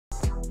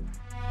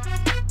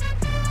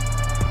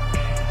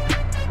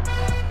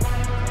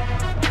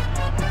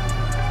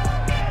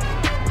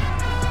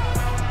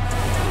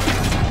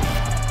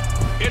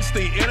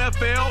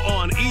NFL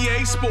on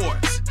EA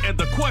Sports. And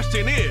the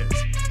question is,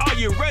 are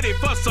you ready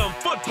for some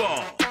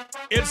football?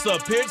 It's the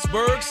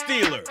Pittsburgh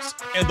Steelers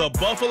and the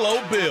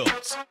Buffalo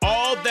Bills.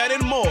 All that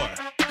and more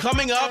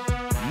coming up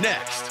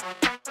next.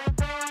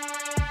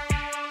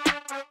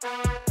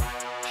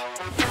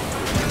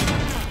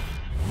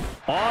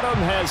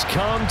 Autumn has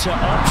come to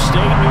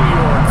upstate New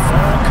York.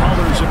 Fall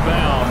colors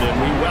abound, and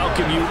we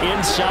welcome you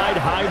inside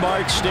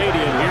Highmark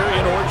Stadium here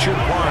in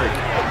Orchard Park.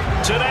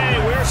 Today,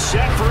 we're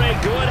set for a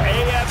good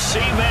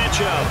AFC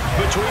matchup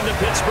between the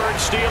Pittsburgh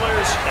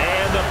Steelers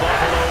and the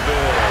Buffalo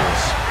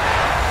Bills.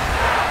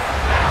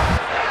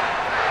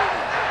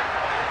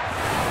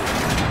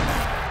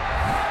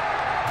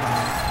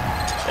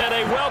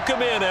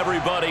 Welcome in,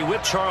 everybody.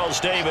 With Charles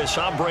Davis,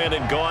 I'm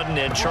Brandon Gaudin,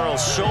 and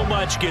Charles, so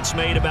much gets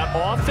made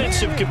about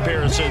offensive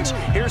comparisons.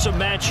 Here's a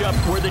matchup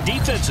where the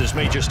defenses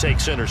may just take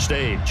center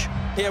stage.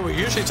 Yeah, we're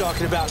usually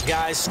talking about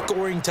guys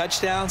scoring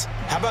touchdowns.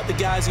 How about the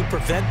guys who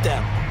prevent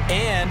them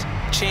and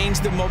change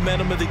the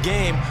momentum of the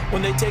game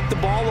when they take the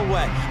ball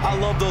away? I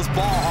love those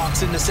ball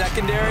hawks in the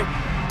secondary.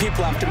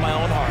 People after my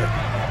own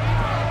heart.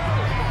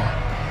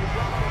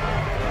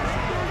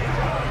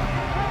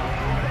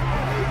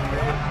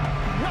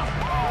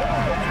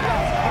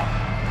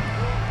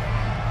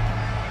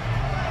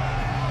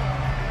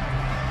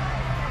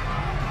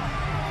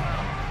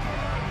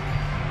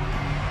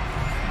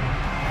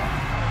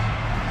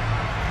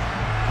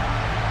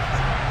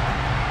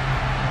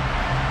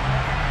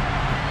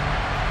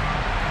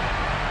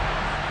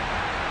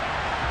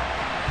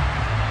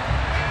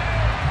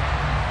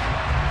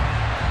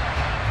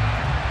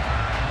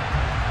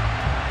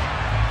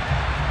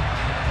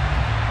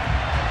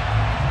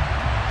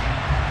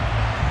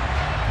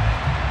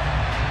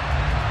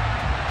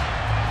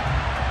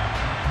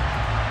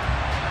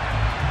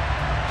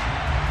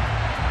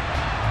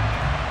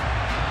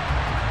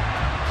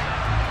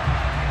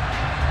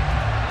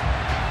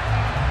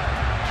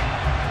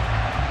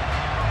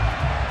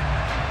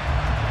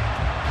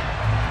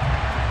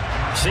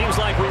 Seems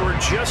like we were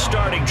just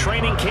starting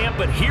training camp,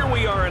 but here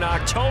we are in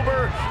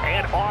October,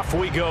 and off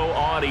we go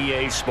on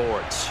EA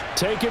Sports.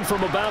 Taken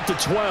from about the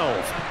 12.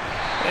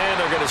 And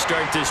they're going to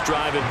start this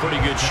drive in pretty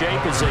good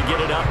shape as they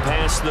get it up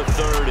past the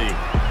 30.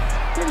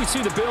 Here we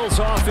see the Bills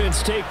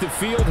offense take the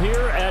field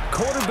here at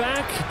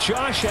quarterback,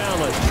 Josh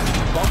Allen.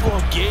 Buffalo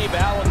gave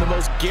Allen the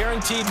most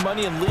guaranteed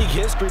money in league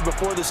history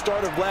before the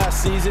start of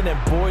last season, and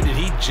boy, did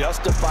he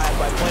justify it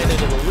by playing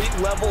at an elite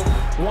level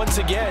once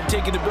again,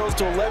 taking the Bills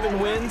to 11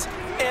 wins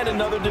and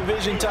another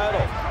division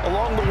title.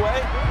 Along the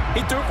way,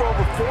 he threw for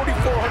over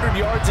 4,400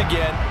 yards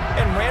again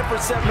and ran for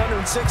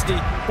 760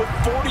 with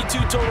 42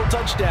 total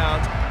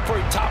touchdowns for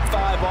a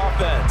top-5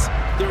 offense.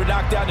 They were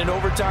knocked out in an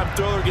overtime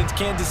thriller against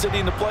Kansas City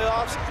in the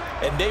playoffs,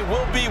 and they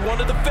will be one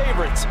of the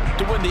favorites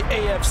to win the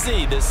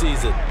AFC this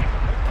season.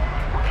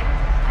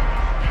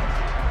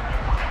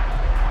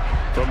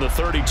 From the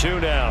 32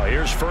 now,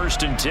 here's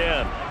 1st and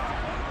 10.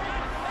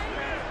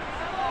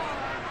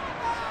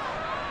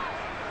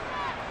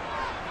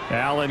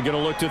 Allen going to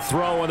look to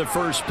throw on the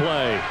first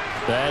play.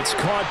 That's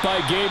caught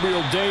by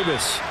Gabriel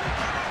Davis.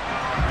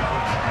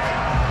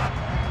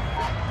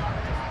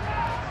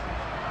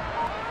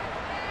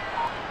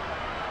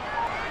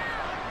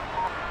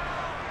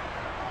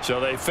 So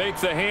they fake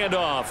the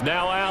handoff.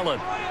 Now Allen.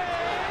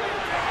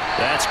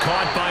 That's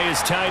caught by his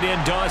tight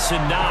end,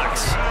 Dawson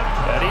Knox.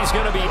 And he's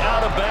going to be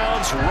out of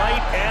bounds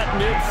right at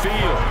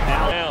midfield.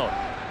 Allen.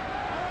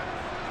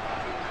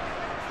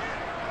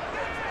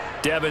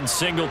 Devin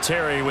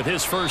Singletary with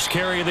his first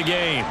carry of the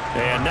game.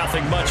 And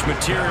nothing much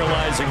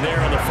materializing there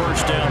on the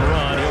first down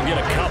run. He'll get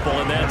a couple,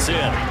 and that's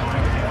it.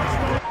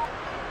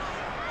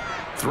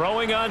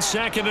 Throwing on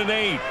 2nd and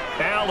 8.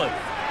 Allen.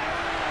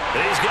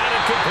 He's got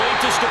it complete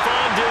to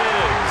Stephon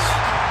Diggs.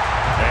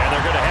 And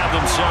they're going to have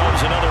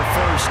themselves another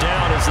first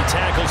down as the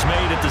tackle's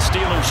made at the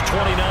Steelers'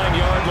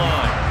 29-yard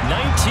line.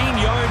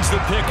 19 yards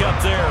the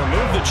pickup there.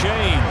 Move the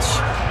chains.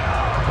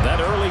 That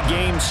early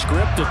game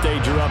script that they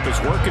drew up is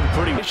working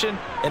pretty well.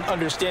 And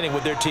understanding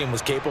what their team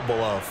was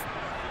capable of.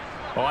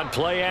 On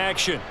play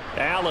action,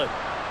 Allen.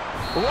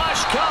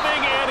 Rush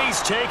coming, and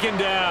he's taken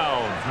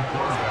down.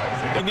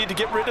 They need to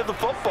get rid of the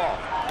football.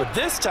 But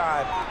this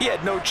time, he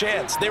had no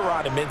chance. They were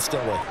on him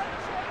instantly.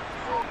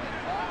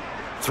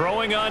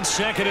 Throwing on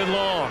 2nd and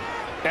long.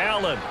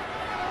 Allen.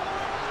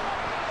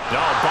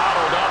 No,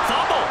 bottled up.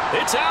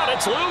 Fumble. It's out.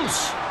 It's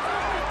loose.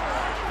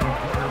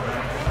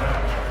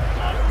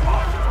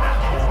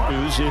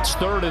 It's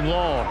 3rd and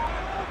long.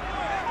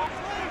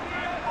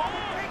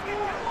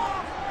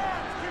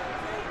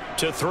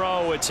 To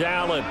throw, it's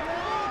Allen.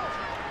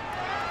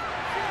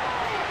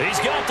 He's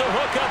got the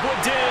hook up with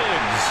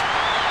Diggs.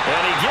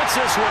 And he gets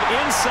this one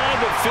inside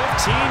the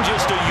 15,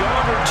 just a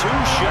yard or two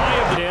shy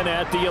of it in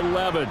at the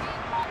 11.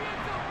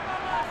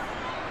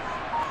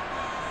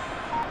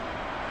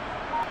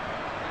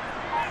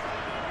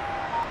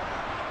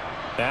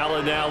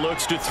 Allen now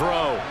looks to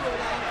throw.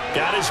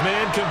 Got his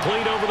man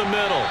complete over the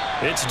middle.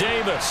 It's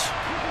Davis.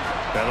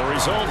 And the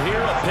result here,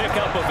 a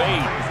pickup of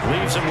 8.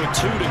 Leaves him with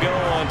 2 to go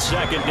on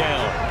second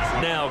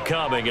down. Now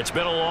coming. It's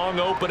been a long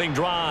opening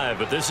drive,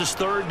 but this is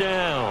third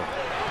down.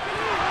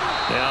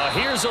 Now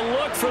here's a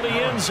look for the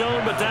end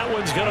zone, but that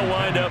one's going to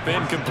wind up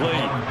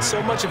incomplete.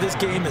 So much of this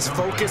game is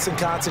focus and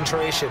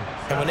concentration.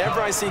 And whenever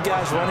I see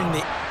guys running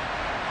the...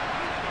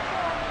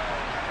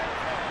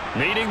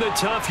 Needing the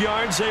tough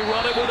yards, they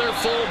run it with their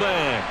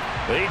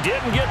fullback. They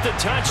didn't get the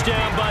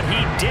touchdown, but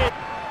he did.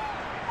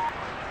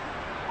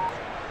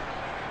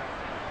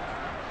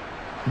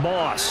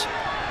 Moss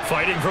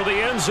fighting for the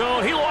end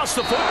zone. He lost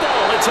the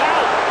football. It's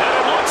out, and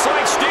it looks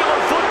like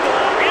Steeler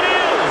football. It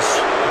is.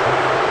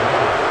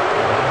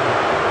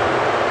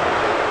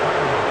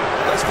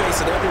 Let's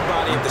face it,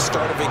 everybody at the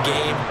start of a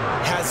game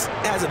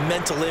has a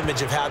mental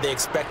image of how they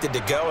expected to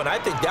go, and I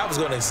think that was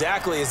going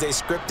exactly as they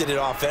scripted it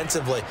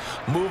offensively.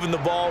 Moving the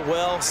ball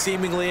well,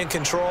 seemingly in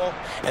control,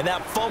 and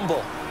that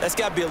fumble, that's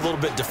got to be a little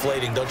bit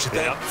deflating, don't you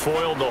think? Yep,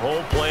 foiled the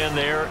whole plan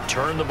there,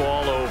 turned the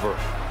ball over.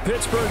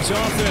 Pittsburgh's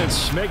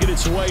offense making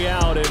its way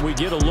out, and we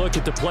get a look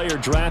at the player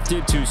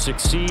drafted to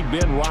succeed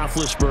Ben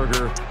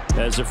Roethlisberger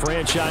as the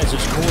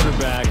franchise's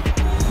quarterback.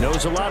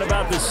 Knows a lot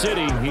about the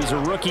city. He's a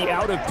rookie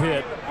out of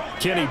Pitt,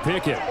 Kenny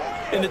Pickett.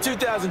 In the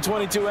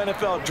 2022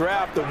 NFL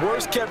Draft, the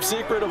worst-kept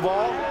secret of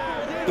all,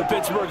 the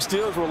Pittsburgh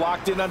Steelers were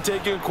locked in on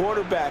taking a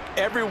quarterback.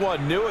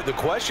 Everyone knew it. The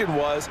question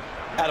was,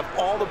 out of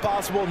all the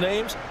possible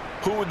names,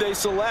 who would they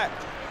select?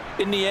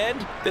 In the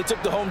end, they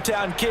took the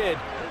hometown kid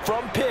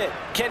from Pitt,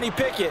 Kenny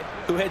Pickett,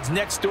 who heads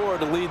next door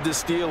to lead the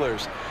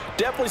Steelers.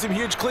 Definitely some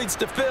huge cleats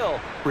to fill,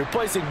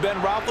 replacing Ben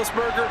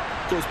Roethlisberger,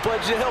 who was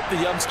pledged to help the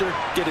youngster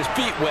get his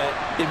feet wet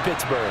in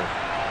Pittsburgh.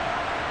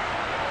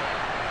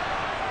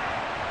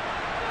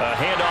 A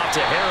handoff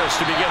to Harris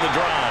to begin the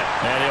drive.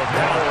 And he'll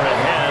power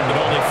ahead, but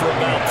only for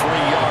about 3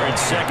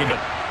 yards. Second.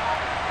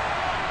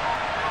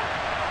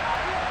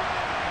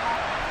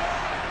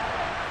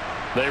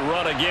 They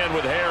run again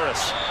with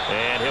Harris.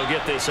 And he'll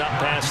get this up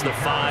past the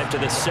 5 to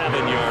the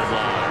 7-yard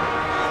line.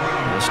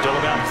 They're still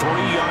about 3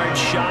 yards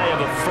shy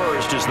of a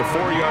first as the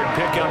 4-yard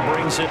pickup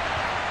brings it.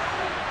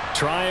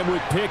 Try him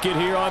with Pickett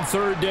here on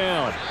third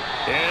down.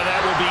 And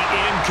that will be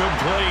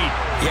incomplete.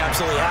 You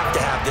absolutely have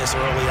to have this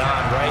early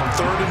on, right?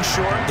 Third and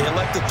short, they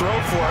elect to throw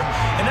for it,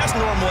 and that's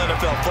normal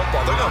NFL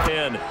football. They're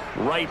going to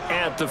right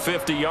at the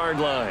 50-yard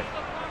line.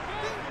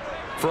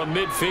 From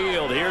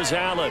midfield, here's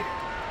Allen.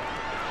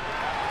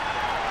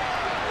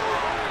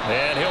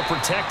 And he'll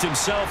protect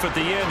himself at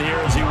the end here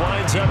as he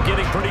winds up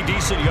getting pretty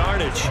decent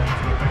yardage.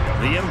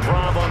 The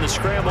improv on the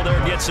scramble there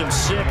gets him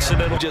 6,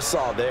 and it'll just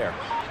saw there.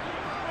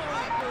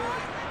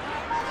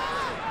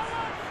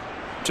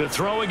 To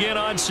throw again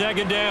on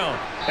second down.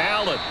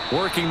 Allen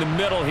working the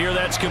middle here.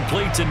 That's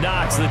complete to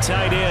Knox, the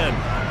tight end.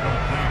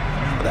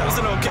 That was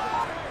an okay.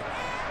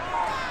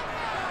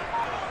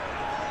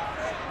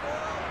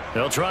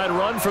 They'll try and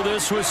run for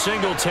this with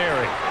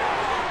Singletary.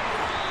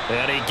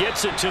 And he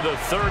gets it to the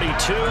 32.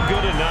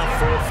 Good enough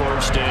for a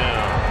first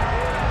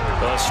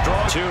down. A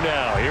strong 2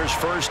 now. Here's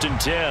 1st and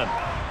 10.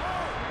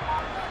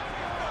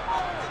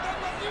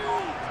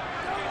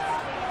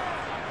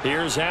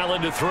 Here's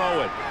Allen to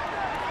throw it.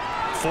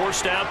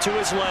 Forced out to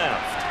his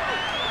left.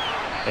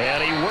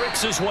 And he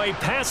works his way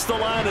past the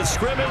line of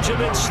scrimmage and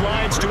then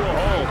slides to a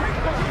hole.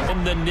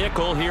 In the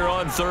nickel here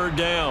on third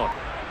down.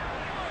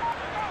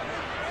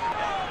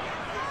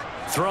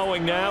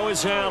 Throwing now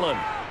is Allen.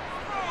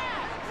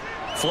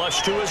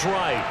 Flush to his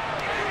right.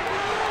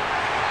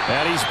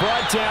 And he's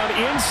brought down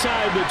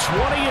inside the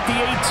 20 at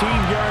the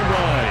 18-yard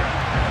line.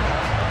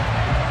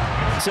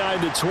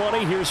 Inside the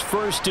 20, here's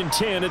 1st and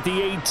 10 at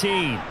the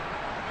 18.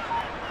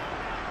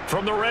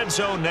 From the red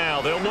zone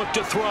now, they'll look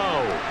to throw.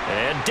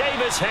 And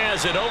Davis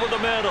has it over the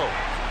middle.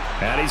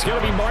 And he's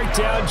going to be marked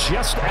down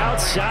just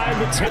outside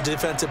the 10. A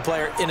defensive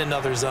player in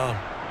another zone.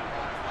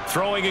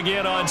 Throwing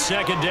again on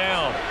second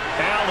down.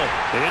 Allen,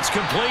 it's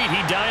complete. He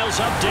dials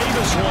up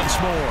Davis once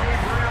more.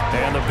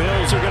 And the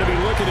Bills are going to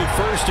be looking at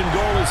 1st and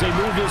goal as they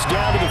move this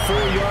down to the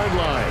 4-yard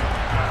line.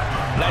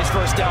 Nice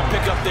first down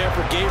pickup there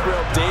for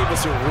Gabriel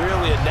Davis, who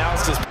really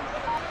announced his...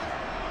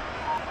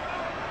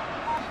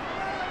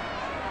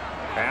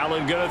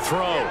 Allen going to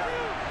throw.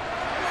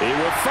 He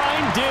will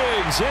find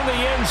Diggs in the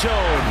end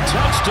zone.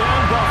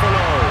 Touchdown,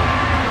 Buffalo.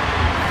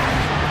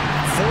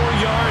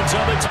 4 yards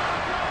on the top.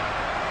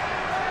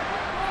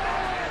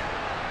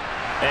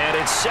 And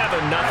it's 7-0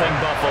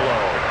 Buffalo.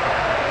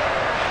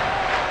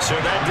 So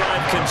that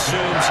drive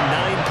consumes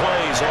 9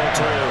 plays all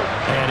through.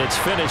 And it's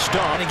finished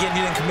off. And again,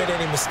 you didn't commit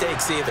any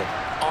mistakes either.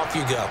 Off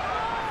you go.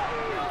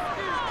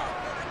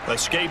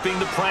 Escaping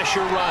the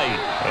pressure right.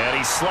 And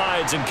he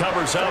slides and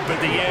covers up at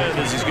the end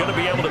as he's going to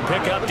be able to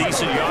pick up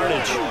decent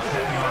yardage.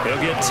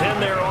 He'll get 10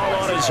 there all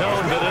on his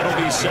own, but it'll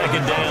be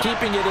second down.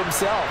 Keeping it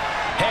himself.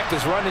 Heck,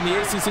 his run in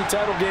the ACC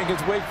title game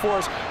against Wake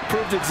Forest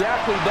proved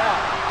exactly that.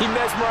 He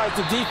mesmerized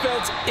the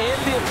defense and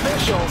the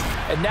officials,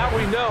 and now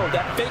we know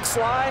that fake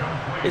slide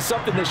is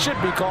something that should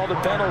be called a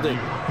penalty.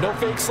 No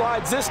fake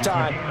slides this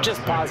time,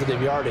 just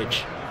positive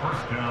yardage.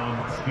 First down,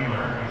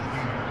 Steelers.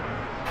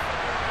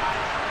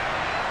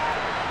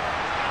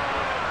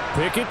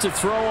 Pickett to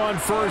throw on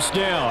first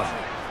down.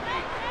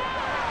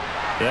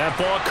 That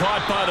ball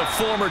caught by the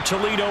former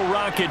Toledo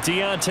Rocket,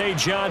 Deontay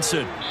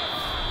Johnson.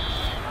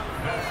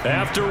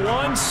 After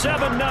one,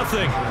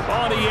 7-0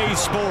 on EA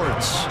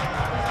Sports.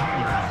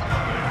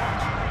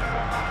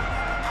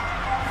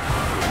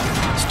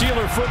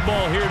 Steeler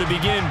football here to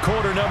begin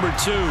quarter number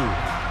 2,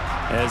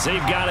 as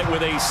they've got it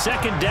with a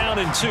 2nd down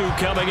and 2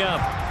 coming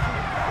up.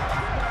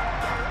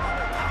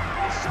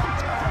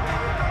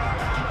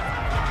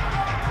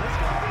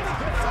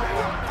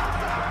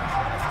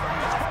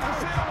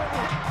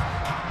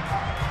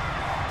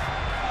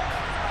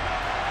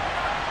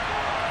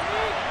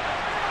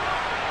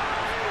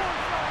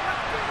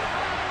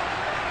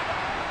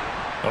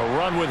 A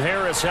run with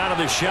Harris out of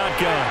the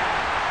shotgun.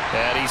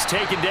 And he's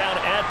taken down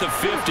at the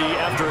 50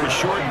 after a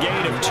short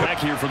gain of back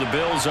here for the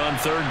Bills on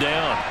 3rd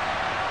down.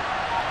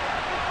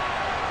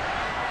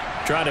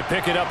 Trying to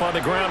pick it up on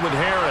the ground with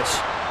Harris.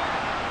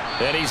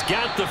 And he's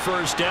got the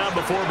 1st down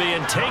before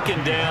being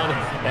taken down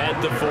at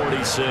the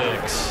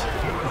 46.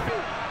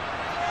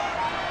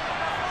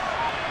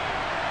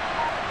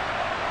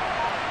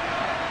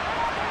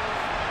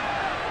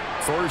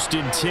 First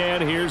and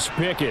 10, here's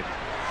Pickett.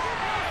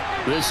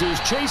 This is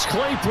Chase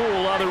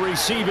Claypool on the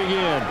receiving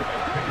end.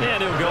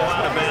 And he'll go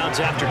out of bounds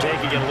after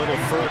taking it a little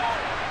further.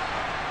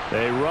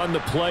 They run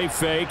the play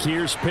fake.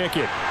 Here's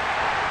Pickett.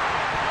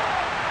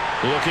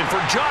 Looking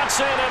for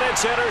Johnson, and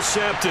it's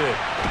intercepted.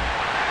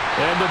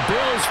 And the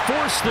Bills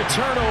force the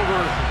turnover.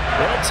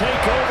 They'll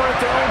take over at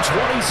their own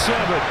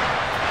 27.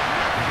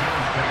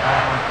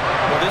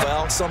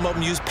 Well, some of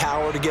them use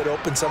power to get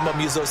open. Some of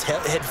them use those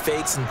head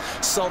fakes and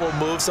subtle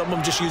moves. Some of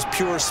them just use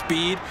pure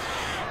speed.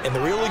 And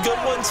the really good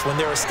ones, when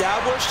they're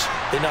established,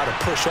 they know how to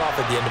push off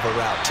at the end of a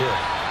route, too.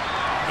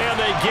 And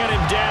they get him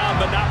down,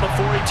 but not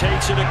before he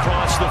takes it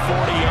across the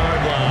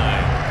 40-yard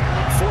line.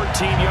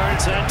 14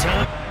 yards that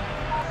time.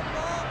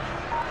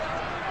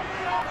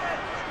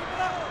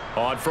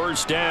 On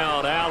 1st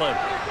down, Allen.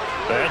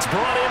 That's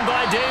brought in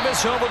by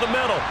Davis over the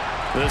middle.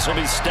 This will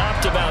be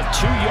stopped about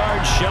 2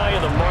 yards shy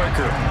of the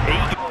marker.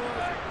 8.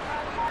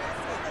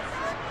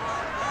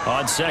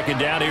 On 2nd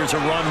down, here's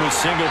a run with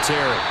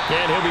Singletary.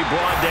 And he'll be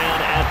brought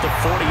down at the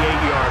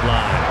 48-yard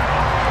line.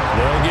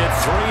 They'll get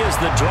 3 as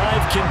the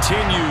drive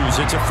continues.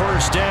 It's a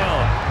 1st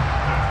down.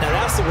 Now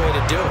that's the way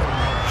to do it.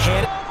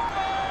 Hand it.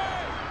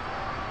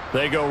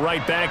 They go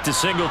right back to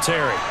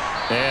Singletary.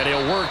 And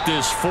he'll work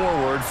this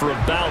forward for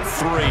about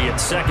 3 at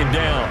 2nd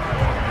down.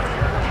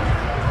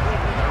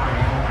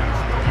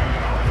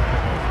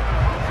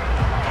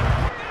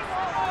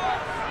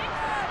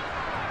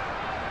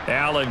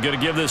 Allen going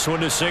to give this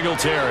one to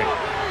Singletary.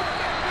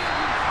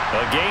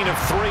 A gain of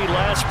 3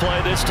 last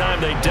play. This time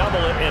they double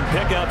it and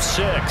pick up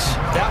 6.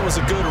 That was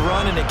a good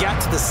run, and it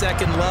got to the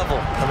 2nd level.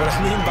 And what I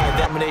mean by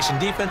that, combination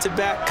defensive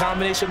back,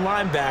 combination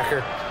linebacker.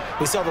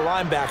 We saw the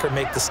linebacker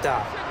make the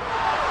stop.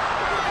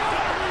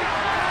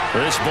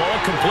 This ball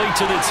complete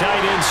to the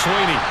tight end,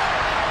 Sweeney.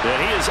 And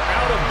he is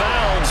out of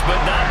bounds, but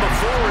not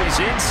before he's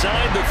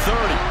inside the 30.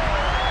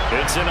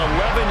 It's an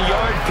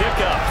 11-yard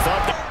pickup.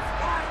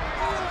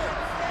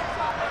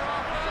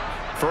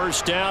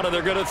 1st down, and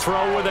they're going to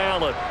throw with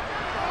Allen.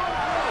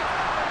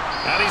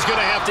 And he's going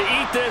to have to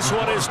eat this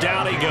one as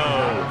down he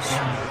goes.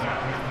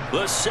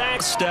 The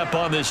sack step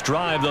on this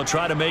drive. They'll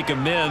try to make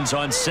amends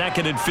on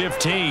 2nd and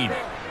 15.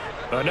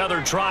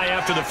 Another try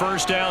after the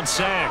 1st down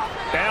sack.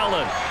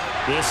 Allen.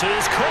 This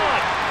is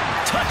caught.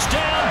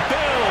 Touchdown,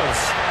 Bills.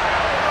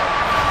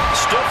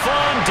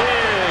 Stephon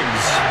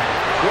Diggs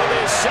with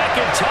his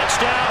 2nd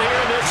touchdown here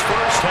in this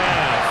 1st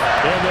half.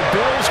 And the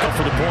Bills go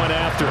for the point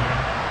after.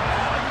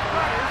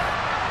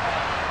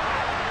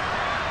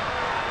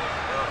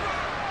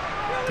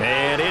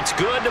 And it's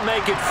good to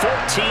make it 14-0.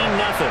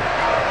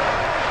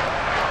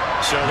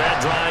 So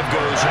that drive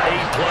goes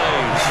 8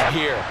 plays.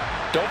 Here,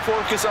 don't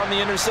focus on the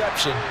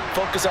interception.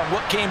 Focus on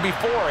what came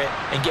before it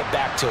and get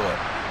back to it.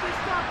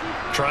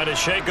 Trying to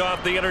shake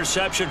off the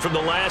interception from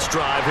the last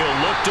drive. He'll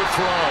look to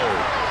throw.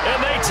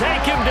 And they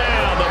take him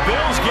down. The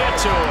Bills get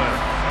to him.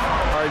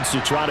 Yards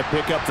to try to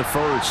pick up the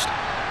 1st.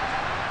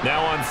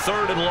 Now on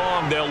 3rd and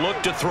long, they'll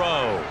look to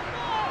throw.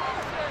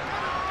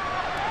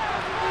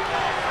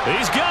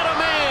 He's got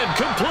him in.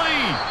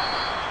 Complete.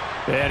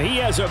 And he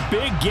has a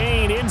big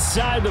gain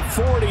inside the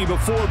 40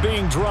 before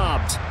being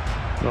dropped.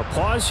 A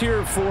pause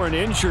here for an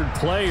injured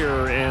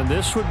player, and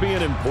this would be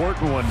an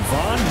important one.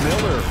 Von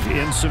Miller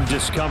in some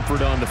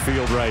discomfort on the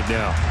field right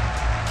now.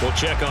 We'll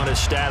check on his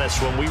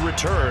status when we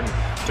return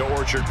to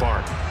Orchard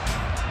Park.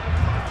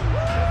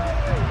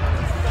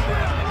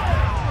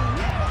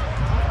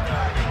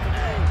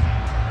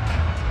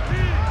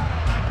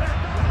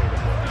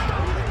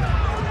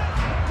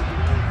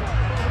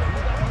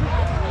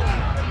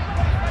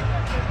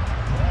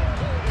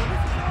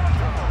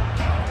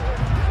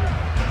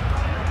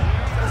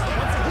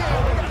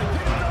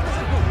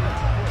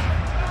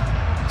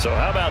 So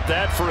how about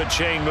that for a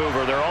chain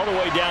mover? They're all the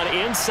way down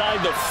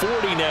inside the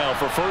 40 now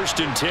for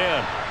 1st and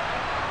 10.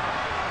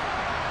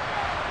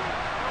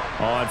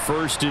 On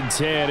 1st and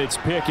 10, it's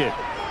Pickett.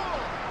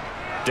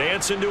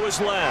 Dancing to his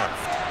left.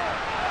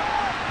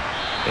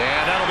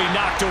 And that'll be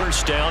knocked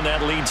first down.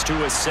 That leads to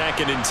a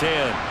 2nd and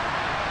 10.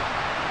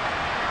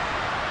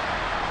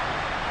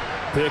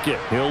 Pickett,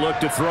 he'll look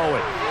to throw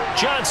it.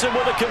 Johnson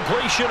with a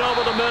completion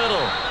over the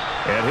middle.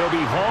 And he'll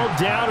be hauled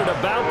down at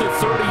about the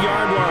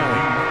 30-yard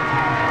line.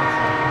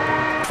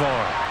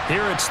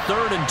 Here it's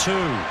 3rd and 2.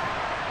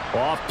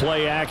 Off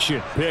play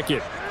action.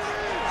 Pickett.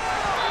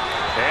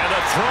 And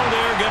the throw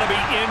there going to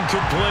be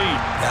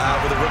incomplete. Now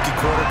with a rookie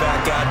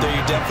quarterback out there,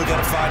 you're definitely going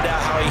to find out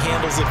how he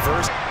handles it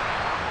first.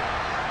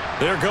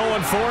 They're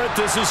going for it.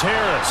 This is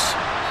Harris.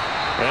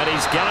 And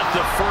he's got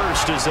the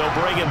first as they'll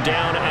bring him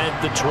down at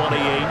the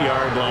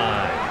 28-yard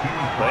line.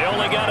 They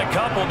only got a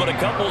couple, but a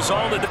couple's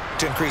all that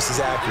to increase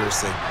his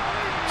accuracy.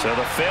 So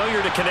the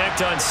failure to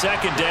connect on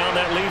 2nd down,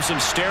 that leaves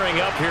him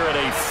staring up here at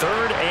a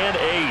 3rd and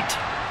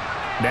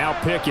 8. Now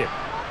Pickett.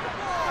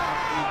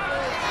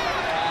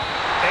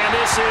 And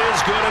this is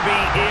going to be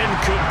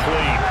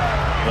incomplete.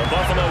 The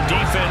Buffalo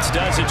defense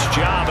does its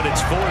job, and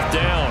it's 4th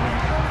down.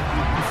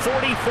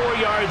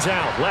 44 yards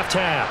out, left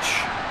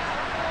hash.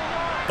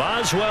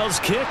 Boswell's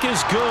kick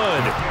is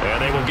good,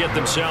 and they will get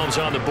themselves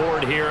on the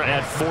board here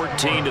at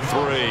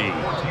 14-3.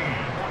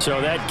 So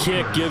that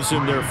kick gives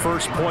them their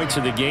first points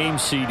of the game,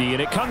 CD,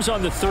 and it comes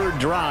on the 3rd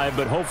drive,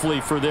 but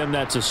hopefully for them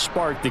that's a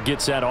spark that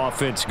gets that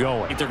offense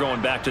going. I think they're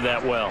going back to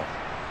that well.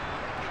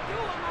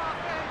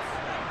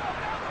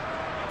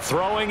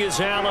 Throwing is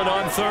Allen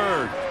on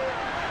 3rd.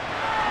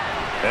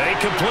 And he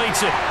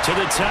completes it to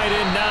the tight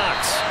end,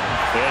 Knox.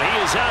 And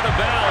he is out of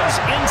bounds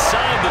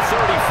inside the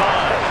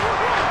 35.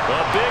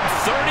 A big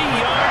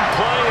 30-yard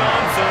play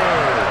on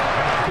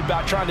 3rd.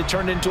 About trying to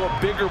turn it into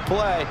a bigger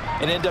play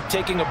and end up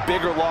taking a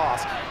bigger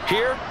loss.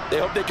 Here, they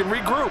hope they can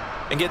regroup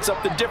and get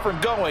something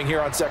different going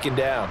here on 2nd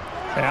down.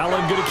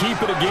 Allen going to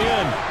keep it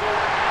again.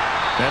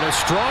 And a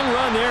strong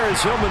run there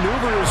as he'll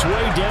maneuver his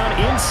way down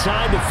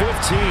inside the 15.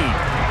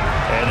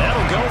 And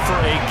that'll go for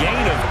a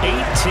gain of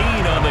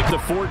 18 on the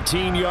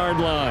 14-yard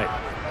line.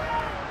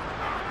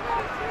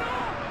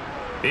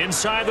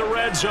 Inside the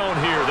red zone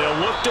here, they'll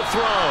look to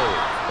throw.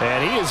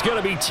 And he is going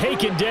to be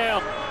taken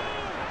down.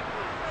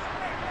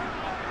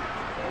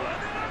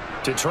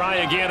 To try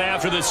again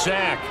after the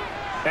sack.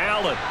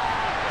 Allen.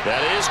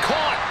 That is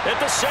caught at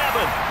the 7.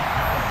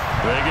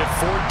 They get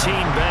 14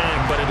 back,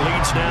 but it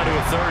leads now to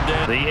a 3rd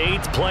down. The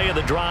 8th play of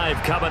the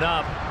drive coming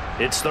up.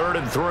 It's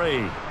 3rd and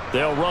 3.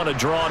 They'll run a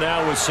draw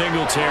now with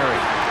Singletary.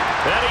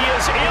 And he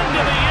is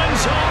into the end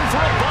zone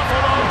for a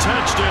Buffalo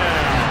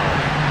touchdown.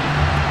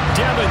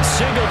 Devin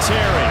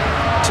Singletary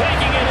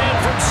taking it in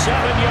from 7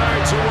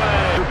 yards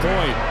away. Good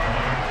point.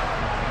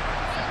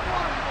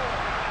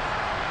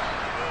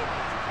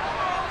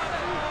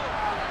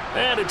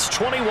 And it's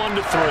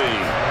 21-3.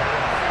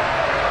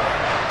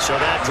 So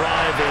that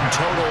drive in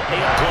total 8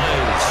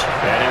 plays.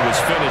 And it was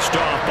finished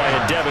off by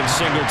a Devin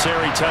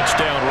Singletary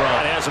touchdown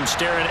run. It has him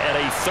staring at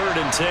a 3rd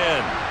and 10.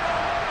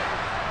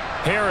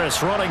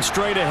 Harris running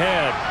straight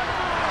ahead.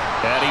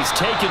 And he's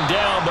taken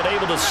down but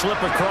able to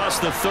slip across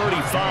the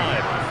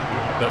 35.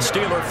 The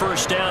Steeler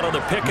first down on the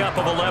pickup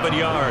of 11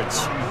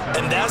 yards.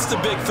 And that's the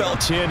big fella.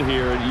 10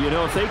 here. You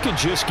know, if they could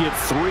just get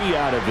 3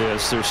 out of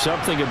this, there's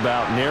something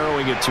about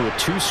narrowing it to a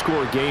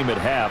 2-score game at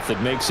half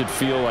that makes it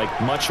feel like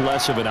much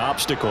less of an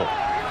obstacle.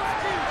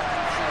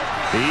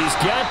 He's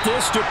got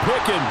this to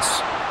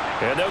Pickens.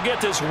 And they'll get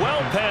this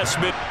well past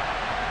mid.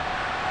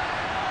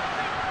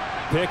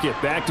 Pickett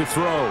back to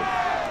throw.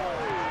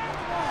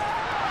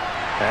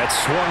 That's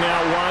swung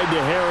out wide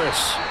to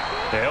Harris.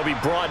 He'll be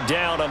brought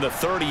down on the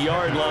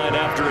 30-yard line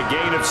after a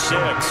gain of 6.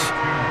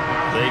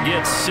 They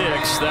get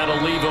 6.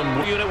 That'll leave him.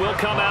 Unit will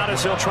come out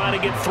as he'll try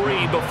to get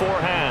 3 before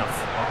half.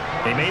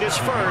 He made his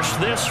first.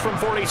 This from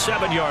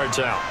 47 yards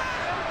out.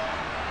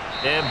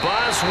 And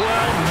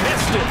Boswell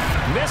missed it.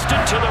 Missed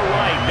it to the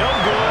right. No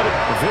good.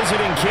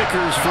 Visiting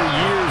kickers for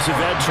years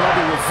have had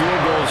trouble with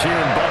field goals here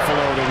in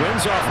Buffalo. The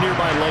winds off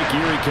nearby Lake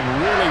Erie can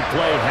really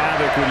play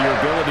havoc with your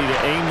ability to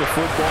aim the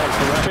football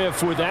correctly.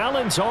 If with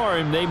Allen's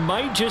arm, they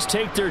might just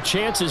take their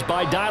chances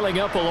by dialing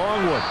up a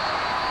long one.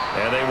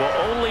 And they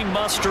will only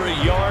muster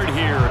a yard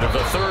here to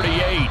the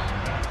 38.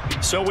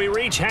 So we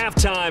reach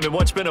halftime in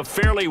what's been a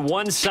fairly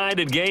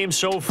one-sided game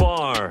so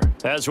far.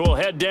 As we'll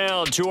head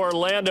down to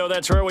Orlando,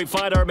 that's where we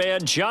find our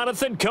man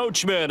Jonathan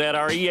Coachman at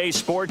our EA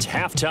Sports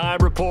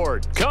Halftime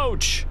Report.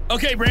 Coach.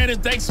 Okay, Brandon,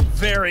 thanks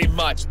very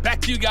much.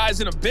 Back to you guys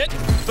in a bit.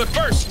 But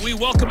first, we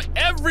welcome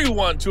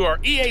everyone to our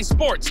EA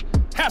Sports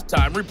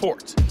Halftime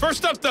Report.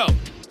 First up, though,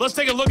 let's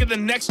take a look at the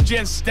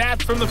next-gen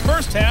stats from the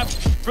first half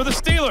for the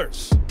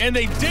Steelers. And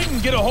they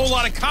didn't get a whole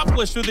lot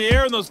accomplished through the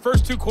air in those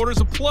first 2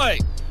 quarters of play.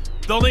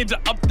 They'll need to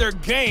up their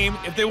game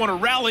if they want to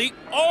rally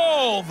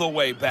all the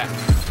way back.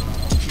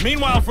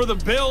 Meanwhile, for the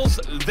Bills,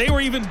 they were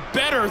even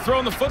better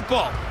throwing the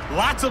football.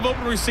 Lots of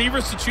open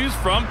receivers to choose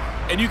from,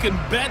 and you can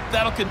bet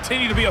that'll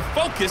continue to be a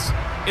focus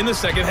in the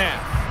second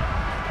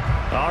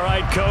half. All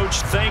right, Coach,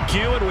 thank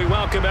you, and we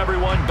welcome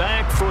everyone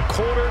back for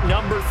quarter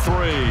number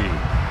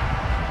 3.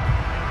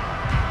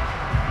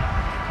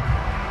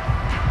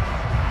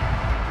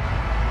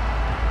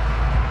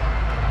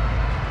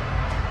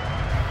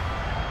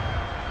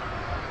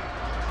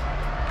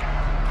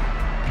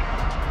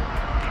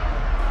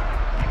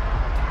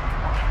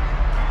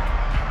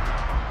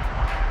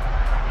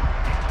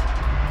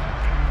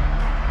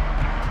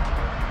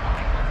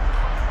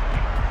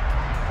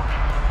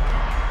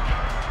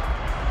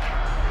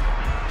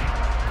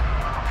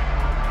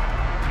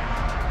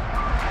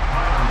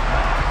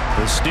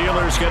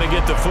 Steelers going to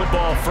get the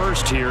football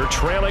first here,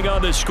 trailing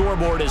on the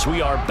scoreboard as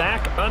we are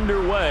back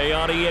underway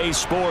on EA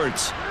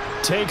Sports.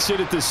 Takes it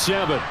at the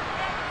 7.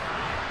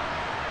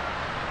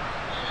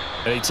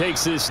 And he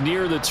takes this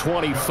near the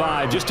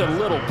 25. Just a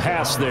little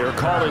pass there.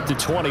 Call it the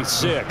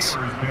 26.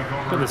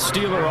 And the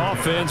Steeler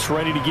offense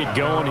ready to get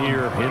going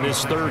here in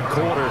this third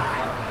quarter.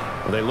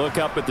 They look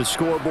up at the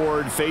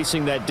scoreboard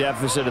facing that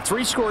deficit. A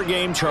 3-score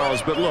game,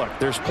 Charles, but look,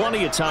 there's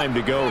plenty of time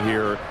to go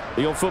here.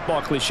 The old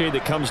football cliche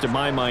that comes to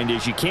my mind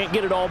is you can't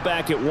get it all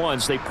back at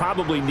once. They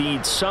probably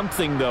need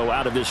something, though,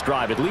 out of this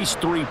drive, at least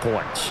 3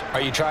 points.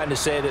 Are you trying to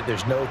say that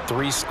there's no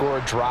 3-score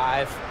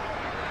drive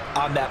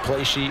on that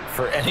play sheet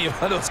for any of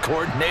those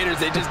coordinators?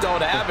 They just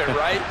don't have it,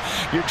 right?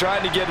 You're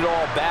trying to get it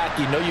all back.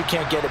 You know you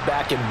can't get it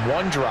back in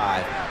one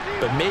drive,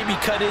 but maybe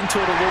cut into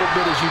it a little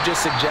bit as you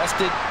just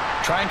suggested.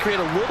 Try and create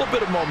a little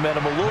bit of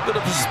momentum, a little bit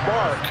of a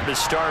spark. To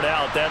start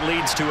out, that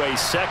leads to a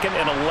 2nd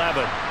and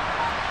 11.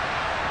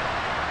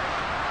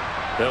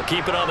 They'll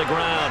keep it on the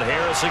ground.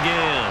 Harris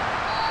again.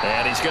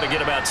 And he's going to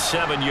get about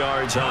 7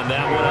 yards on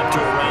that one, up to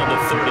around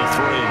the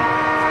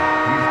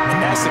 33.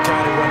 And that's the kind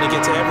of run that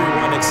gets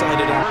everyone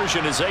excited.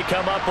 Version as they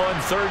come up on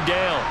 3rd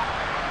down.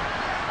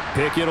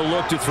 Pickett will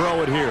look to throw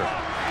it here.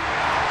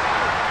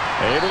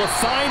 Able to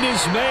find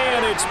his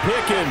man. It's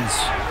Pickens.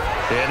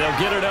 And they'll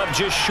get it up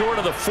just short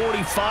of the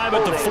 45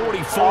 at the 44.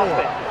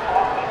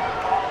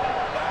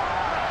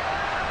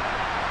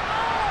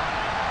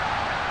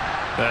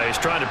 He's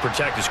trying to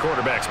protect his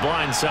quarterback's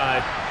blind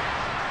side.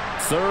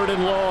 3rd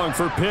and long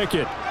for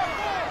Pickett.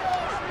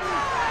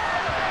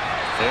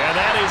 And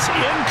that is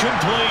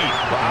incomplete.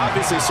 Well,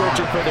 obviously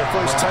searching for their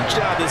first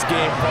touchdown this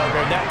game,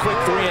 partner. And that quick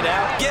 3 and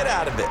out, get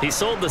out of it. He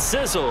sold the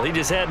sizzle. He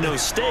just had no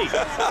steak.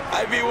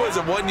 I mean, was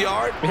it 1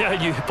 yard?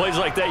 Yeah, plays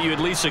like that, you at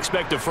least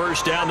expect a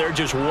first down. They're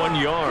just 1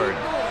 yard.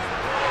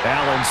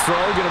 Allen's throw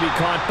going to be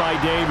caught by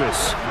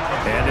Davis.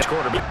 And the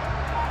quarterback.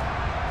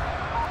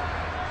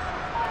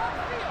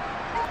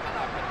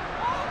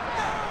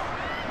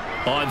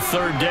 On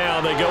 3rd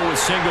down, they go with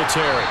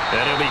Singletary.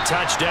 And he'll be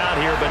touched down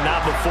here, but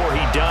not before he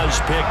does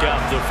pick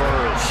up the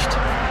first.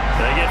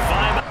 They get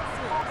 5.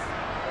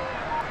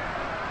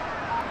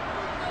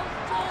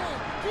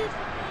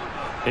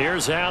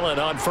 Here's Allen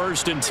on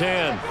 1st and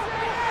 10.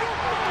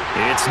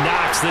 It's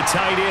Knox, the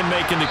tight end,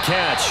 making the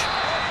catch.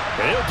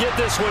 And he'll get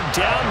this one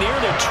down near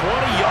the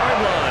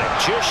 20-yard line,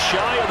 just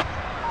shy of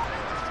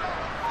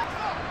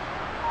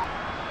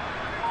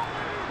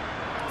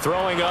the...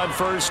 Throwing on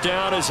 1st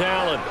down is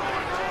Allen.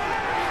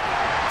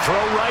 Throw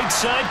right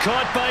side,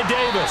 caught by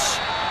Davis.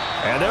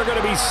 And they're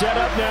going to be set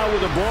up now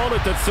with a ball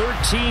at the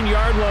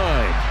 13-yard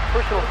line.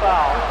 Personal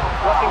foul,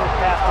 roughing the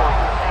tackle,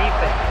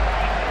 defense.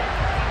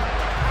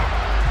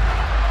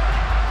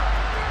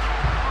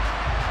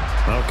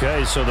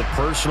 Okay, so the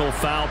personal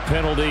foul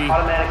penalty.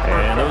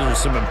 And those are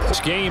some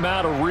game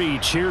out of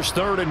reach. Here's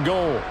 3rd and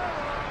goal.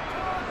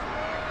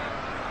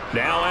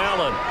 Now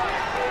Allen.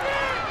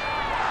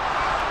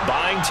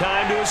 Buying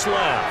time to his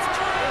left.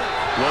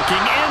 Looking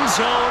end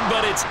zone,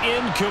 but it's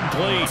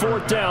incomplete.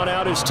 4th down,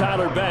 out is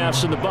Tyler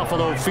Bass in the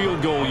Buffalo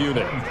field goal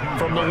unit.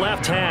 From the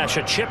left hash,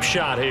 a chip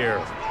shot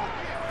here.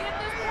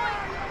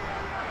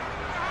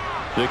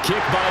 The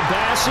kick by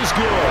Bass is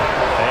good.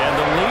 And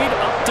the lead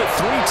up to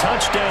 3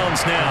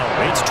 touchdowns now.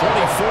 It's 24-3.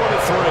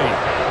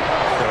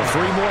 So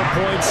 3 more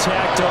points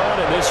tacked on,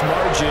 and this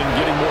margin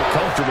getting more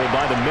comfortable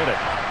by the minute.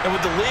 And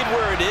with the lead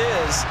where it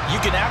is, you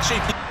can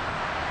actually...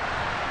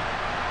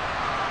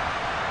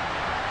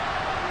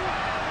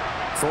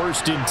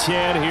 1st and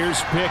 10, here's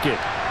Pickett.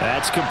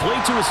 That's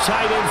complete to his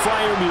tight end,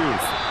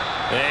 Freiermuth.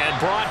 And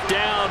brought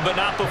down, but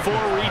not before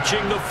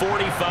reaching the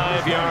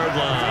 45-yard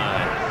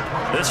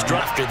line. This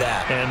drop after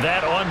that. And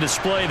that on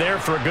display there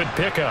for a good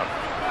pickup.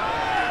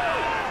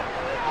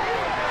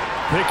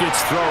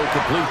 Pickett's throw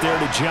complete there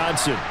to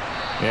Johnson.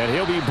 And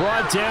he'll be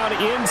brought down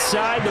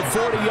inside the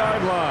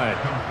 40-yard line.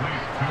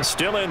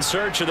 Still in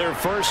search of their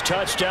first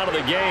touchdown of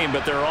the game,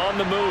 but they're on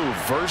the move.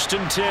 1st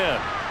and 10.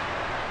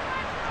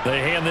 They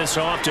hand this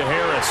off to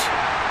Harris.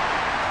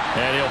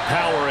 And he'll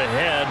power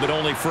ahead, but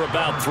only for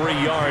about 3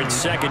 yards.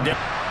 2nd down.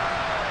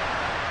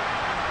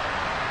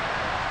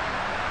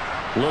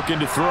 Looking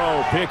to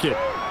throw, Pickett.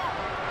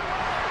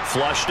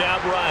 Flushed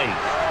out right.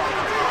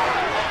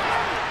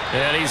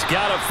 And he's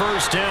got a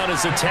first down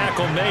as the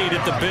tackle made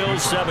at the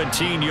Bills'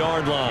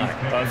 17-yard line.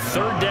 A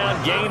 3rd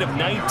down gain of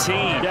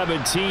 19.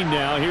 17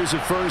 now. Here's a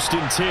 1st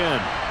and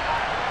 10.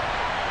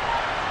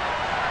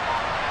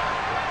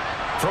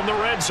 From the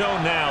red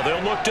zone now,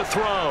 they'll look to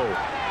throw.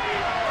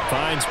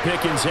 Finds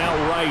Pickens out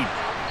right.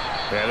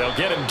 And they'll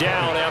get him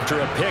down after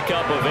a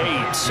pickup of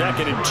 8.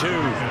 2nd and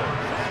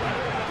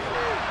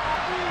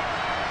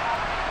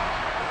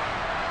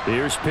 2.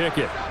 Here's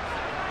Pickett.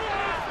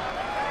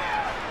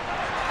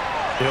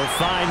 He'll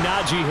find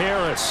Najee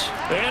Harris.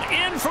 And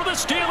in for the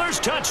Steelers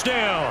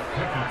touchdown.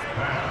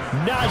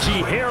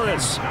 Najee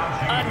Harris,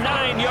 a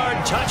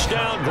 9-yard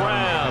touchdown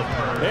grab.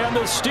 And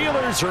the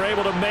Steelers are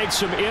able to make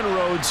some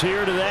inroads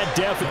here to that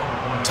deficit.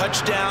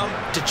 Touchdown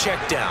to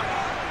check down.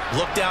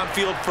 Look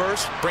downfield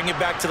first, bring it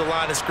back to the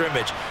line of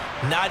scrimmage.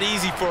 Not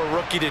easy for a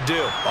rookie to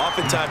do.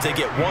 Oftentimes they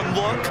get one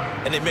look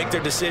and they make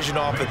their decision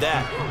off of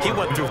that. He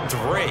went through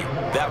 3.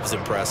 That was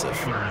impressive.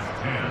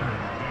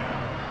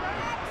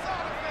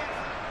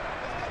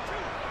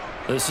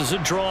 This is a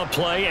draw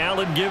play.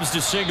 Allen gives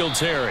to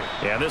Singletary.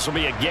 Yeah, this will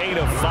be a gain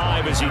of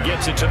 5 as he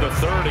gets it to the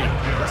 30.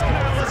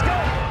 Let's go.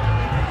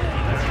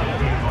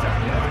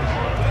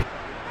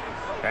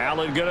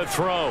 Allen going to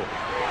throw.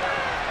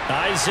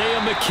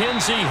 Isaiah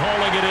McKenzie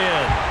hauling it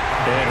in.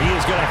 And he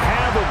is going to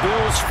have a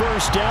Bills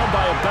first down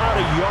by about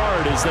a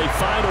yard as they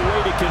find a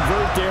way to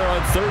convert there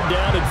on 3rd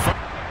down and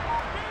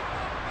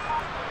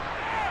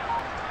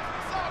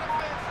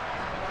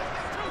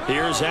 5.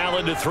 Here's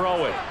Allen to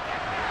throw it.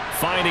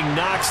 Finding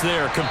Knox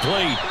there,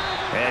 complete.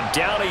 And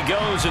down he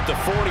goes at the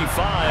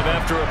 45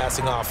 after a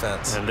passing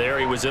offense. And there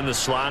he was in the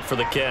slot for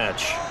the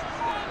catch.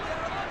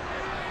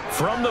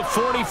 From the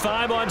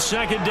 45 on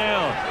 2nd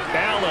down.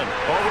 Allen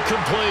over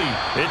complete.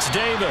 It's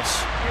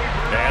Davis.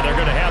 And they're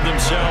going to have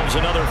themselves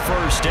another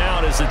first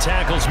down as the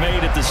tackle's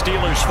made at the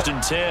Steelers' 1st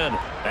and 10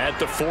 at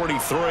the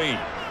 43.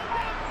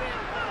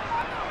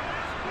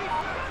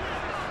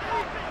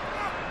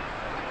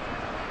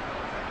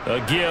 A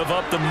give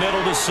up the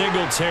middle to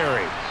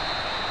Singletary.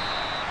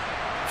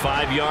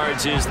 5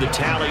 yards is the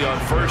tally on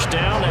 1st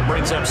down. That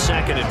brings up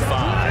 2nd and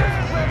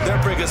 5. They're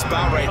pretty good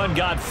spot right. One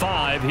got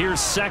 5. Here's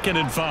 2nd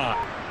and 5.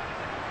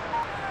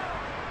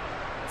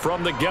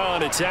 From the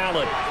gun, it's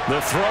Allen. The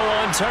throw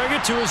on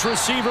target to his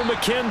receiver,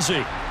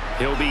 McKenzie.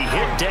 He'll be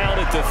hit down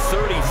at the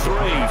 33.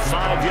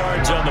 5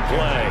 yards on the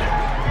play.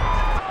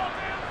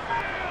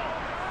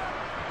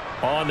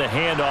 On the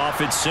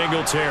handoff, it's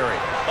Singletary.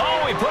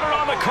 Oh, he put it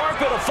on the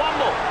carpet, a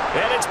fumble.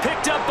 And it's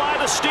picked up by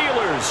the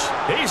Steelers.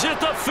 He's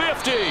at the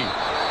 50.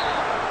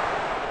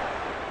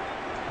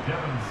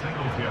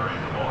 Singletary,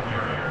 the ball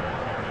carrier.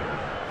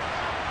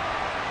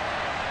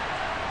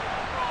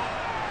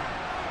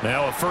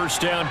 Now a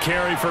first down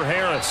carry for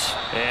Harris.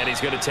 And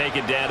he's going to take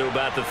it down to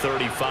about the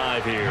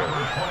 35 here.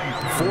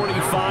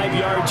 45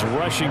 yards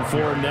rushing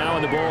for him now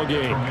in the ball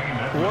game.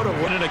 What a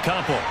win and a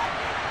couple.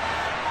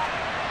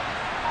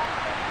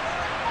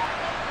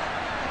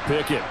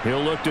 Pickett,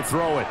 he'll look to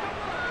throw it.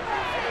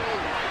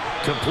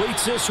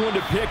 Completes this one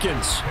to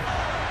Pickens.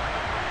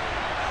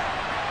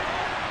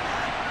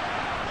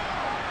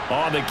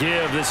 On the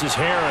give, this is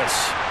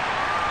Harris.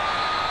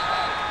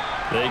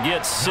 They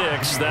get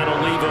 6. That'll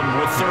leave them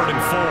with 3rd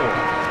and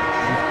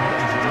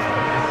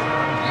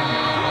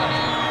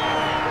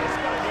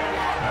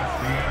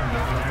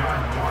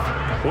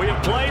 4. We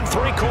have played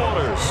 3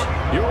 quarters.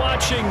 You're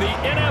watching the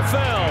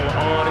NFL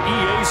on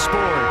EA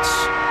Sports.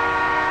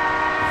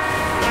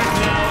 Back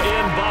now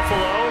in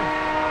Buffalo.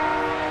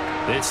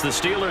 It's the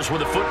Steelers with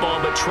the football,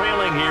 but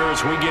trailing here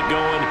as we get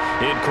going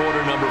in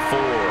quarter number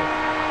 4.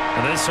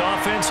 And this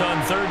offense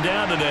on 3rd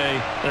down today,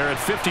 they're at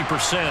 50%,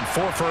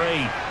 4 for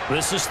 8.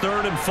 This is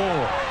 3rd and 4.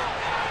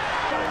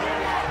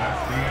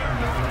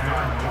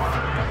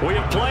 We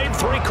have played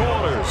 3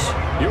 quarters.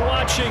 You're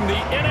watching the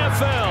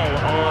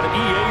NFL on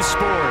EA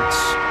Sports.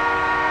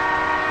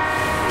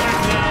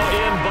 Back now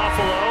in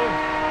Buffalo.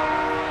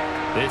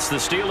 It's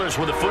the Steelers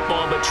with the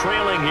football, but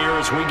trailing here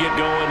as we get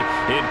going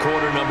in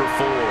quarter number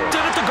 4.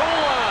 Did at the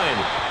goal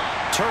line.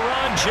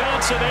 Teron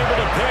Johnson able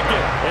to pick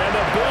it. And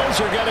the Bills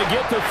are going to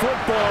get the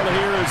football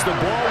here as the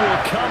ball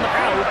will come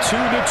out to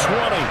the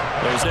 20.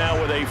 There's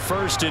now with a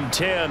 1st and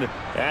 10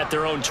 at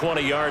their own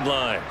 20-yard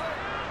line.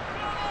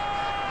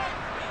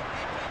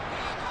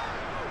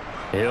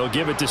 He'll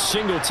give it to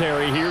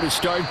Singletary here to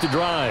start the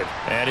drive.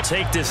 And to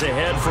take this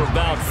ahead for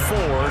about 4.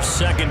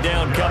 2nd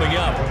down coming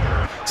up.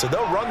 So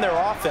they'll run their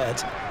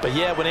offense, but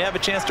yeah, when they have a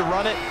chance to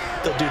run it,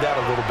 they'll do that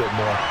a little bit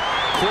more.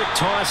 Quick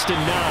toss to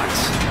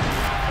Knox.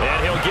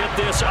 And he'll get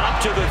this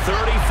up to the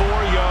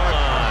 34-yard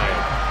line.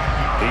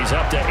 He's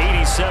up to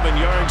 87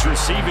 yards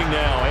receiving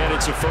now, and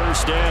it's a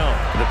first down.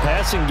 The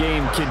passing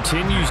game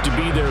continues to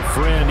be their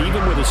friend,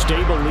 even with a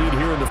stable lead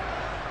here in the...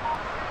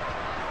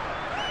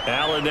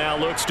 Allen now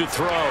looks to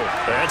throw.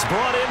 That's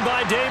brought in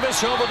by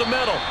Davis over the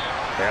middle.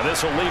 And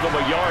this will leave him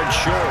a yard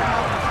short.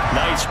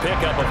 Nice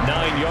pickup of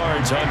 9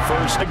 yards on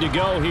 1st to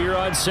go here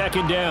on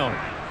 2nd down.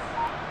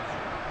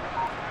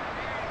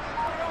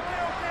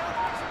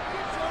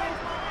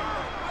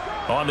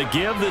 On the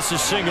give, this is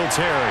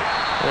Singletary.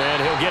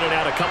 And he'll get it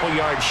out a couple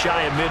yards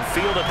shy of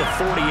midfield at the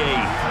 48.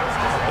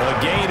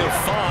 A gain of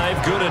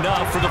 5, good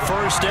enough for the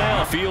first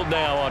down. Field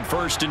now on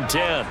 1st and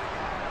 10.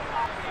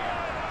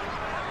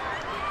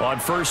 On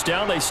 1st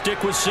down, they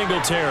stick with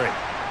Singletary.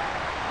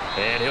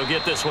 And he'll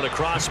get this one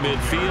across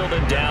midfield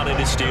and down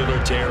into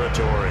Steeler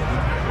territory.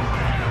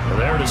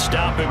 There to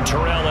stop him,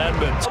 Terrell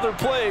Edmonds. Other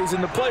plays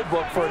in the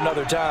playbook for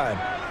another time.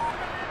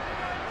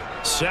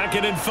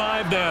 2nd and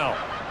 5 now.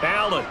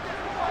 Allen.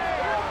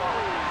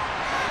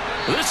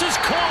 This is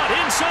caught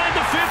inside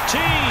the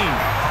 15.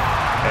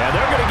 And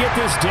they're going to get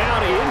this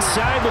down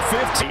inside the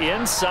 15.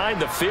 Inside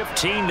the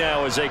 15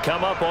 now as they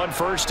come up on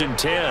 1st and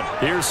 10.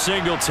 Here's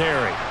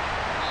Singletary.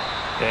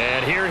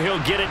 And here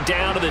he'll get it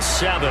down to the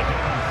 7.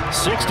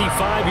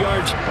 65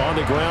 yards on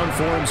the ground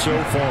for him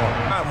so far.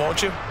 Come on,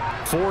 won't you?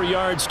 4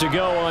 yards to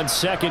go on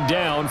second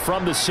down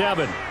from the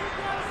 7.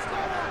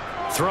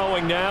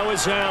 Throwing now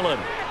is Allen.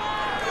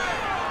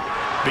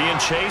 Being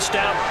chased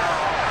out.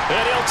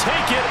 And he'll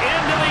take it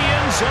into the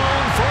end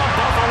zone for a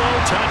Buffalo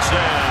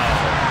touchdown.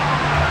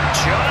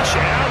 Josh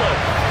Allen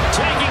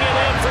taking it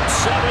in from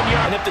 7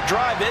 yards. And if the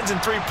drive ends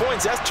in 3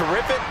 points, that's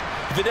terrific.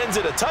 If it ends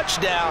in a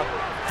touchdown,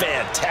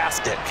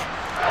 fantastic.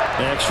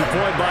 Extra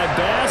point by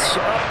Bass,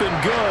 up and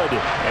good.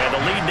 And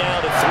the lead now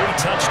to 3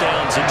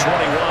 touchdowns in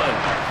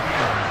 21.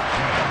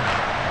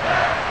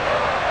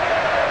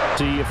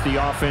 See if the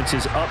offense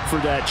is up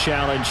for that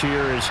challenge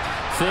here as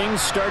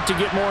things start to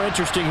get more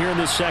interesting here in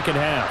this second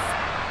half.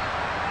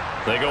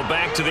 They go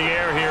back to the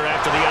air here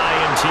after the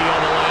INT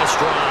on the last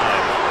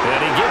drive.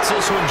 And he gets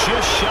this one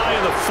just shy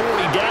of the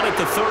 40, down at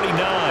the 39.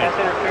 Pass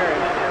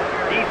interference.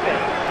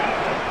 Defense.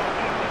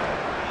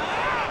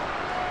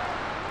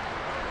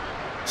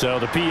 So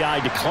the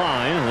PI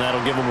decline, and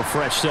that'll give him a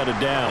fresh set of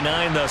down.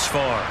 9 thus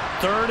far.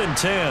 3rd and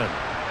 10.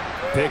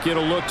 Pickett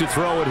will look to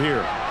throw it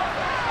here.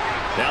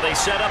 Now they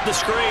set up the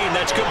screen.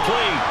 That's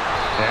complete.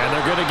 And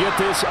they're going to get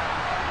this.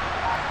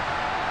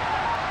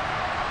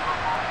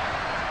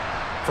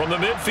 From the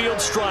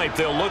midfield stripe,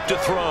 they'll look to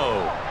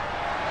throw.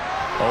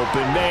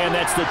 Open man,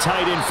 that's the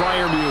tight end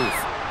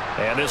Freiermuth.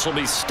 And this will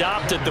be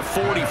stopped at the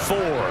 44.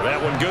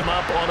 That one good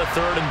up on a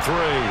 3rd and 3.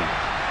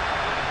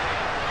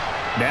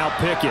 Now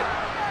Pickett.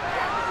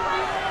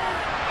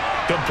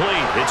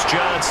 Complete. It's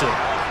Johnson.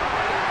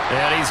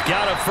 And he's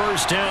got a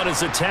first down as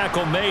the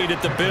tackle made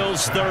at the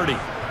Bills' 30.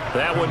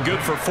 That one good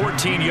for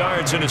 14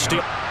 yards and a steal.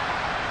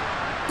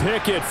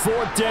 Pickett,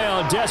 4th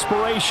down,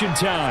 desperation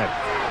time.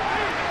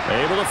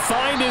 Able to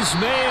find his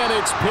man,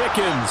 it's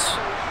Pickens.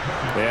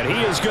 And he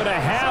is going to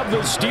have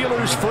the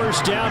Steelers'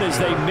 first down as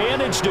they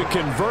manage to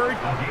convert,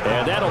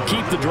 and that'll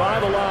keep the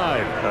drive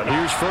alive. And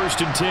here's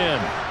 1st and 10.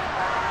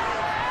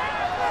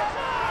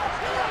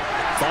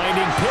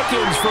 Finding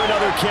Pickens for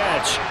another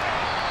catch.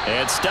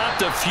 And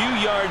stopped a few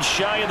yards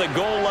shy of the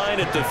goal line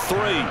at the 3.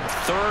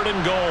 3rd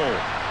and goal.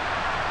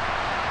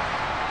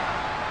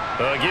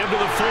 Give to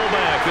the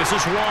fullback. This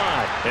is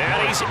Watt.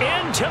 And he's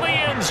into the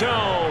end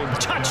zone.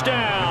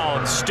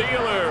 Touchdown,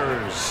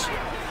 Steelers.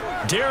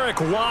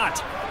 Derek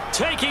Watt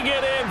taking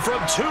it in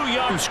from 2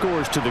 yards.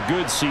 Scores to the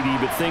good, CD,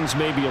 but things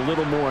may be a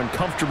little more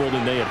uncomfortable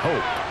than they had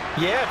hoped.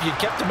 Yeah, if you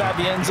kept him out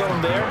of the end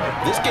zone there,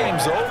 this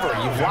game's over.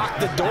 You've locked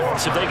the door.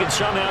 So if they can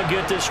somehow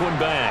get this one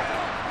back.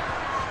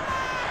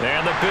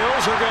 And the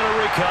Bills are going to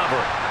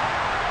recover.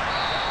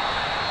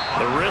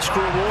 The risk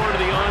reward of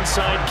the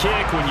onside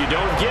kick when you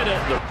don't get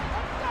it.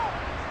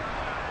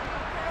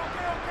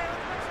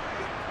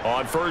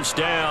 On first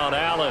down,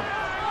 Allen.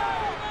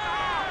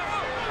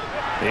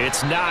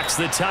 It's Knox,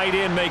 the tight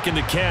end, making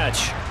the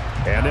catch.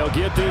 And they'll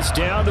get this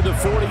down to the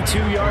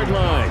 42-yard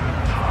line.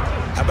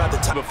 How about the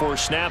time before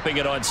snapping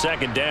it on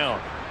second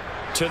down?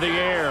 To the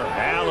air,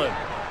 Allen.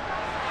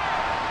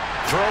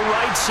 Throw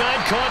right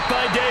side, caught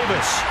by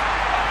Davis.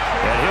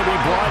 And he'll be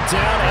brought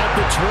down at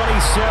the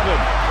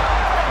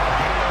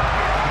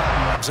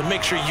 27. So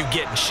make sure you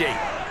get in shape.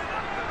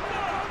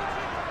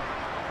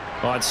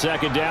 On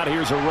second down,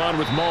 here's a run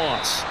with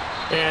Moss.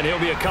 And he'll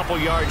be a couple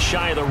yards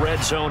shy of the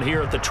red zone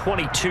here at the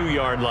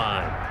 22-yard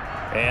line.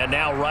 And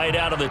now right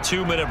out of the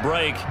 2-minute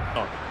break.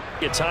 A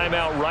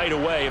timeout right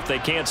away if they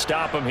can't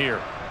stop him here.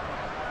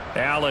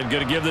 Allen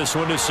going to give this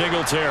one to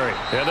Singletary.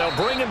 And they'll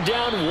bring him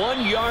down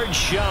 1 yard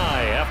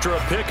shy after a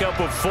pickup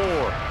of 4.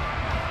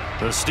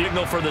 The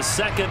signal for the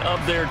second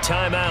of their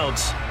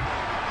timeouts.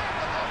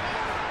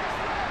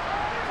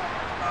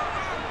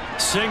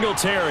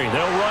 Singletary,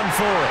 they'll run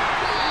for it.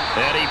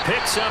 And he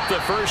picks up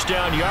the first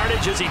down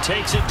yardage as he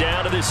takes it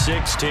down to the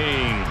 16.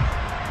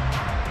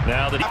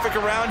 Now the traffic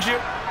around you,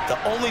 the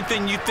only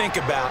thing you think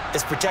about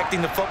is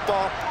protecting the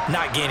football,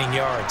 not gaining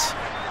yards.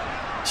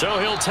 So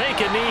he'll take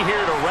a knee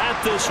here to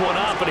wrap this one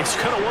up, and he's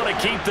going to want to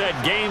keep that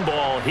game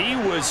ball. He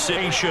was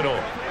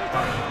sensational.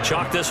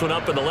 Chalk this one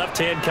up in the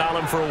left-hand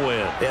column for a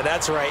win. Yeah,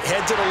 that's right.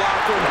 Head to the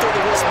locker room, throw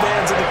the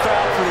wristbands in the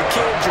crowd for the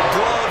kids, your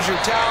gloves,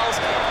 your towels.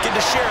 Get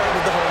to share it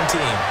with the home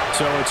team.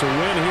 So it's a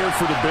win here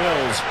for the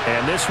Bills.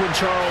 And this one,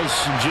 Charles,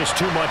 just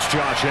too much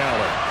Josh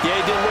Allen. Yeah,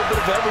 he did a little bit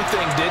of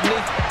everything, didn't he?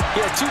 He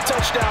had 2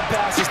 touchdown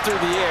passes through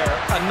the air,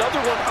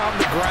 another one on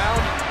the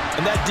ground.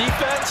 And that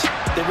defense,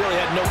 they really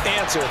had no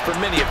answer for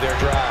many of their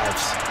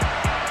drives.